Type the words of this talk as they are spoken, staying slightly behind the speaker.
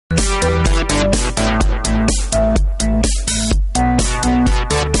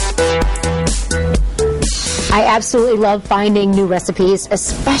absolutely love finding new recipes,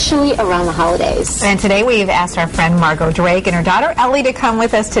 especially around the holidays. And today we've asked our friend Margaux Drake and her daughter Ellie to come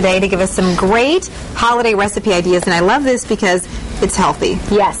with us today to give us some great holiday recipe ideas. And I love this because it's healthy.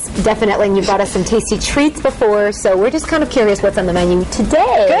 Yes, definitely. And you brought us some tasty treats before, so we're just kind of curious what's on the menu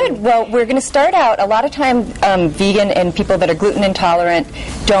today. Good. Well, we're going to start out. A lot of time, vegan and people that are gluten intolerant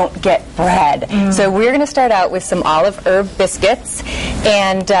don't get bread. So we're going to start out with some olive herb biscuits.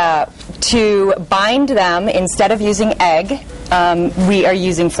 And to bind them, instead of using egg, we are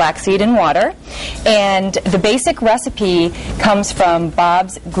using flaxseed and water. And the basic recipe comes from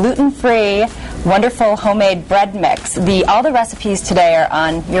Bob's gluten-free, wonderful homemade bread mix. All the recipes today are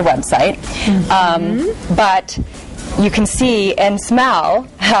on your website. But you can see and smell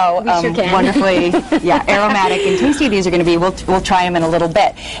how wonderfully aromatic and tasty these are going to be. We'll try them in a little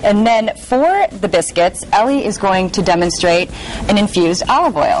bit. And then for the biscuits, Ellie is going to demonstrate an infused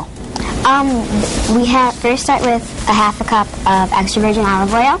olive oil. We first start with a half a cup of extra virgin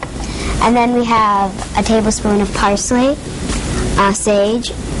olive oil, and then we have a tablespoon of parsley,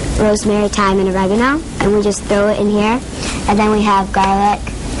 sage, rosemary, thyme, and oregano, and we just throw it in here. And then we have garlic,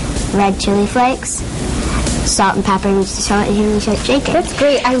 red chili flakes, salt and pepper, and we just throw it in here and we start shaking. That's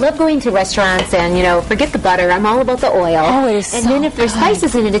great. I love going to restaurants and, you know, forget the butter. I'm all about the oil. Oh, it is and so then if there's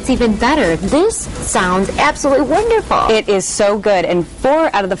spices in it, it's even better. This sounds absolutely wonderful. It is so good. And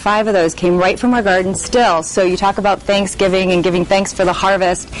 4 out of the 5 of those came right from our garden still. So you talk about Thanksgiving and giving thanks for the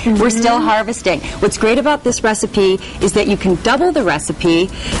harvest. We're still harvesting. What's great about this recipe is that you can double the recipe,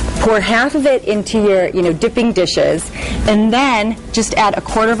 pour half of it into your, dipping dishes, and then just add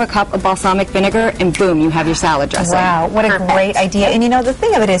 1/4 cup of balsamic vinegar, and boom, you have your salad dressing. Wow, what a great idea. And the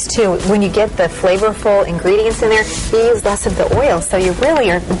thing of it is, too, when you get the flavorful ingredients in there, you use less of the oil, so you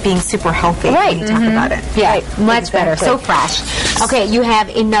really are being super healthy when you talk about it. Yeah, Right. much better. So fresh. Okay, you have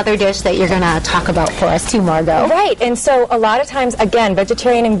another dish that you're going to talk about for us too, Margaux. Right, and so a lot of times, again,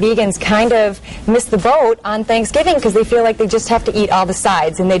 vegetarian and vegans kind of miss the boat on Thanksgiving because they feel like they just have to eat all the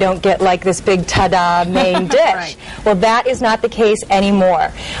sides and they don't get like this big ta-da main dish. Right. Well, that is not the case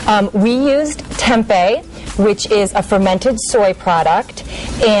anymore. We used tempeh, which is a fermented soy product,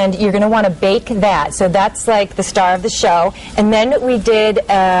 and you're going to want to bake that. So that's like the star of the show. And then we did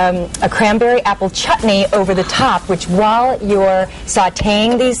a cranberry apple chutney over the top, which while you're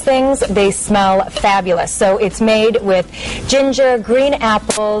sautéing these things, they smell fabulous. So it's made with ginger, green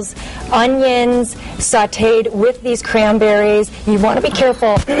apples, onions, sautéed with these cranberries. You want to be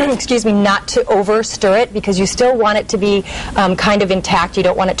careful, excuse me, not to over stir it because you still want it to be kind of intact. You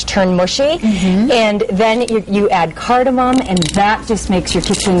don't want it to turn mushy. And then you add cardamom, and that just makes your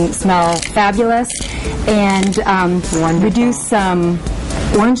kitchen smell fabulous. And reduce some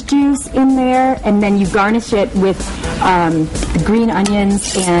orange juice in there, and then you garnish it with the green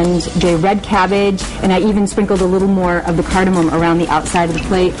onions and the red cabbage, and I even sprinkled a little more of the cardamom around the outside of the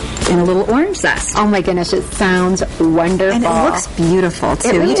plate and a little orange zest. Oh my goodness, it sounds wonderful. And it looks beautiful,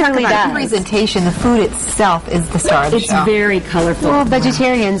 too. It you talk really about does. presentation, the food itself is the star of the It's show. very colorful. Well,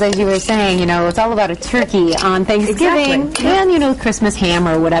 vegetarians, as you were saying, it's all about a turkey on Thanksgiving and, Christmas ham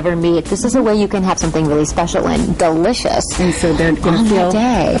or whatever meat. This is a way you can have something really special and delicious. And so they're going to feel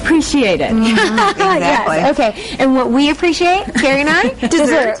appreciated. Exactly. Yes, okay. And what we appreciate, Carrie and I?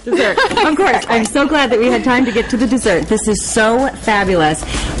 Dessert. Of course. I'm so glad that we had time to get to the dessert. This is so fabulous.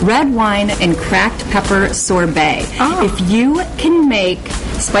 Red wine and cracked pepper sorbet. If you can make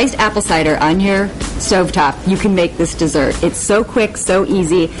spiced apple cider on your stovetop, you can make this dessert. It's so quick, so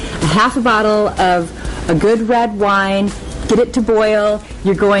easy. A half a bottle of a good red wine. Get it to boil.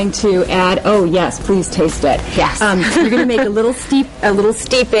 You're going to add. Oh yes, please taste it. Yes. You're going to make a little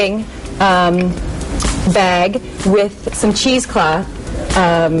steeping bag with some cheesecloth.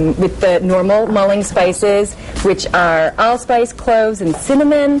 With the normal mulling spices, which are allspice, cloves, and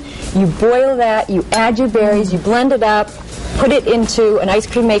cinnamon. You boil that, you add your berries, you blend it up, put it into an ice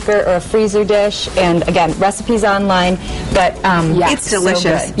cream maker or a freezer dish, and again, recipes online, but it's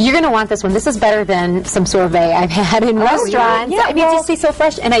delicious. So good. You're going to want this one. This is better than some sorbet I've had in restaurants. Yeah, I mean, it just tastes so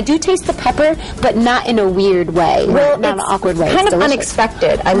fresh, and I do taste the pepper, but not in a weird way, Well, not an awkward way. Kind It's of delicious.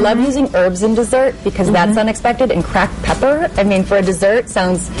 unexpected. I love using herbs in dessert because that's unexpected, and cracked pepper, I mean, for a dessert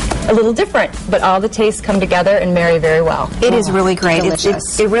sounds a little different, but all the tastes come together and marry very well. It is really great.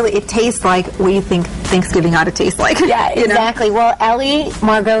 Delicious. It tastes like what you think Thanksgiving ought to taste like. Yeah, exactly. Well, Ellie,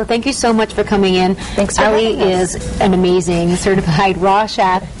 Margaux, thank you so much for coming in. Thanks for Ellie having us. is an amazing certified raw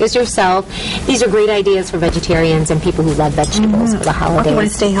chef, is yourself. These are great ideas for vegetarians and people who love vegetables for the holidays. You want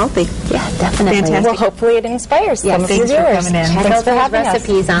to stay healthy. Yeah, definitely. Fantastic. Well, hopefully it inspires some of your Thanks for viewers. coming in. Check Thanks out for those having us.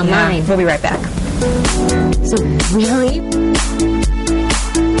 recipes online. We'll be right back. So really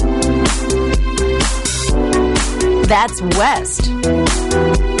That's west.